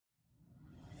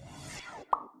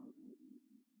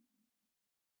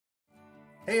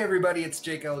Hey everybody, it's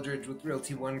Jake Eldridge with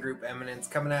Realty One Group Eminence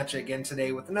coming at you again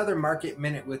today with another Market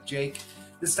Minute with Jake,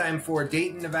 this time for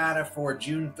Dayton, Nevada for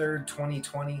June 3rd,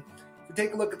 2020. If we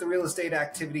take a look at the real estate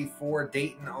activity for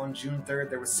Dayton on June 3rd,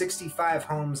 there were 65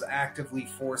 homes actively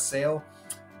for sale.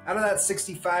 Out of that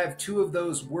 65, two of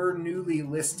those were newly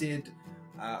listed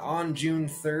on June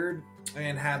 3rd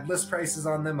and had list prices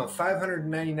on them of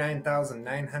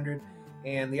 $599,900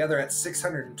 and the other at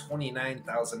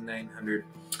 $629,900.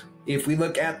 If we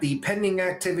look at the pending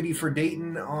activity for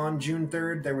Dayton on June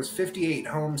 3rd, there was 58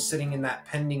 homes sitting in that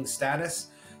pending status.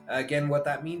 Again, what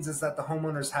that means is that the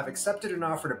homeowners have accepted an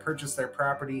offer to purchase their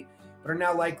property, but are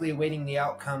now likely awaiting the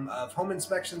outcome of home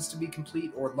inspections to be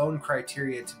complete or loan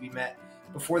criteria to be met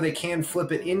before they can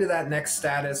flip it into that next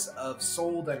status of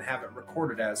sold and have it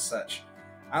recorded as such.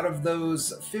 Out of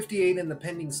those 58 in the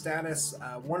pending status,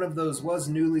 one of those was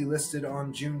newly listed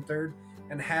on June 3rd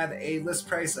and had a list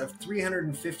price of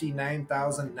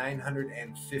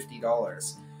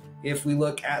 $359,950. If we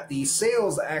look at the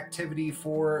sales activity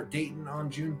for Dayton on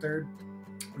June 3rd,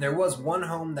 there was one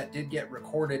home that did get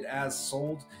recorded as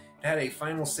sold. It had a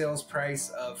final sales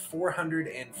price of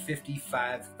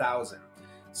 $455,000.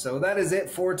 So that is it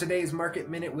for today's Market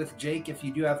Minute with Jake. If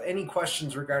you do have any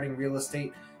questions regarding real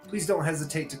estate, please don't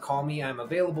hesitate to call me. I'm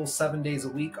available 7 days a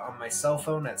week on my cell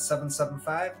phone at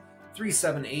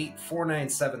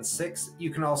 775-378-4976. You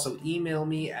can also email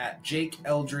me at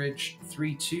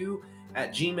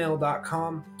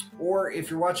jakeeldridge32@gmail.com. Or if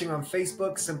you're watching on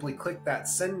Facebook, simply click that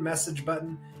send message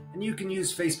button and you can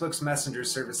use Facebook's messenger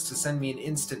service to send me an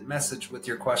instant message with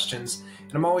your questions.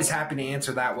 And I'm always happy to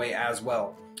answer that way as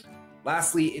well.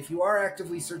 Lastly, if you are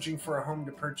actively searching for a home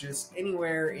to purchase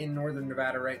anywhere in northern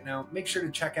Nevada right now, make sure to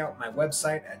check out my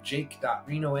website at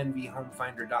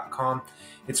jake.renonvhomefinder.com.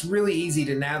 It's really easy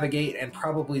to navigate, and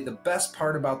probably the best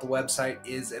part about the website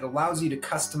is it allows you to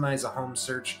customize a home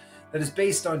search that is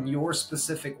based on your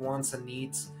specific wants and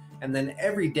needs. And then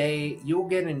every day you'll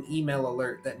get an email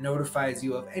alert that notifies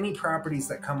you of any properties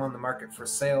that come on the market for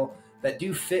sale that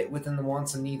do fit within the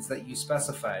wants and needs that you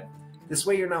specified. This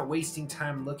way you're not wasting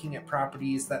time looking at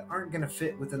properties that aren't going to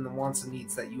fit within the wants and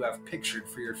needs that you have pictured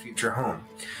for your future home.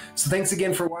 So thanks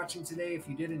again for watching today. If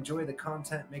you did enjoy the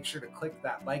content, make sure to click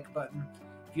that like button.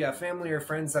 If you have family or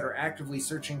friends that are actively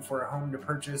searching for a home to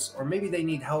purchase, or maybe they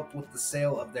need help with the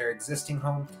sale of their existing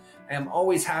home, I am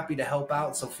always happy to help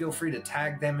out, so feel free to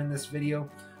tag them in this video,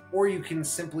 or you can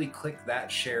simply click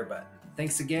that share button.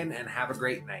 Thanks again and have a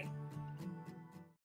great night.